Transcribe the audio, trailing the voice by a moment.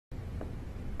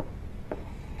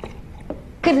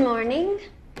Good morning.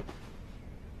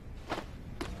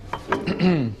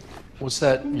 What's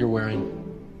that you're wearing?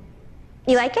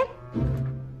 You like it?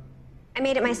 I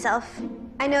made it myself.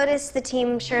 I noticed the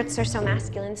team shirts are so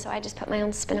masculine, so I just put my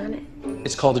own spin on it.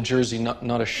 It's called a jersey,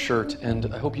 not a shirt, and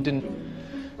I hope you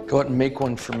didn't go out and make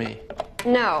one for me.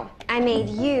 No, I made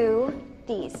you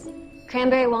these.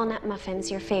 Cranberry walnut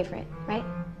muffins, your favorite, right?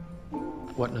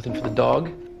 What, nothing for the dog?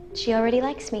 She already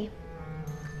likes me.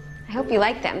 I hope you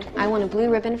like them. I won a blue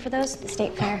ribbon for those at the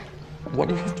state fair. Why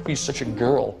do you have to be such a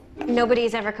girl?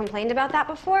 Nobody's ever complained about that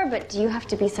before, but do you have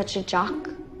to be such a jock?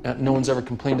 No one's ever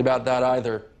complained about that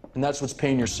either. And that's what's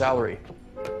paying your salary.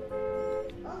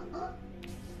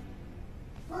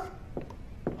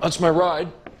 That's my ride.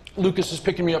 Lucas is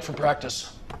picking me up for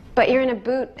practice. But you're in a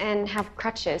boot and have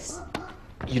crutches.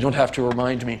 You don't have to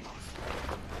remind me.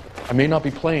 I may not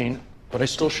be playing, but I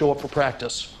still show up for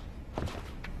practice.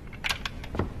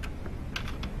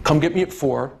 Come get me at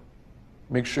 4.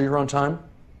 Make sure you're on time.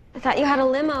 I thought you had a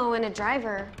limo and a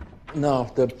driver.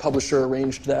 No, the publisher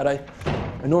arranged that. I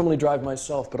normally drive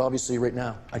myself, but obviously right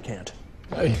now I can't.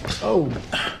 Hey. Oh.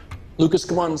 Lucas,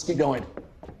 come on, let's get going.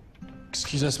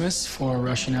 Excuse us, miss, for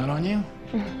rushing out on you.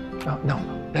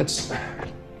 No, that's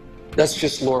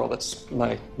just Laurel. That's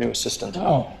my new assistant.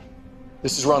 Oh.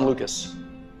 This is Ron Lucas.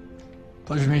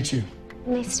 Pleasure to meet you.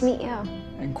 Nice to meet you.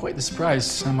 And quite the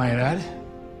surprise, I might add.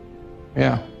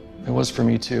 Yeah, it was for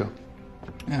me too.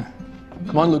 Yeah.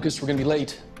 Come on, Lucas, we're gonna be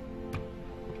late.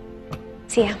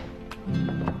 See ya.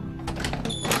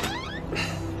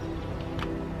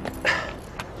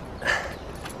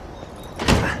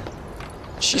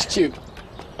 She's cute.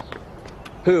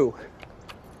 Who?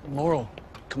 Laurel.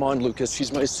 Come on, Lucas,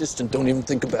 she's my assistant. Don't even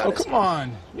think about it. Oh, come on.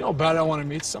 You know how bad I want to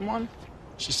meet someone?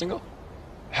 She's single?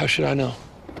 How should I know?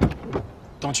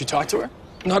 Don't you talk to her?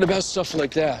 Not about stuff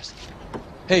like that.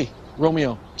 Hey,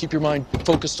 Romeo, keep your mind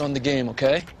focused on the game,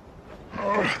 okay?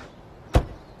 Ugh.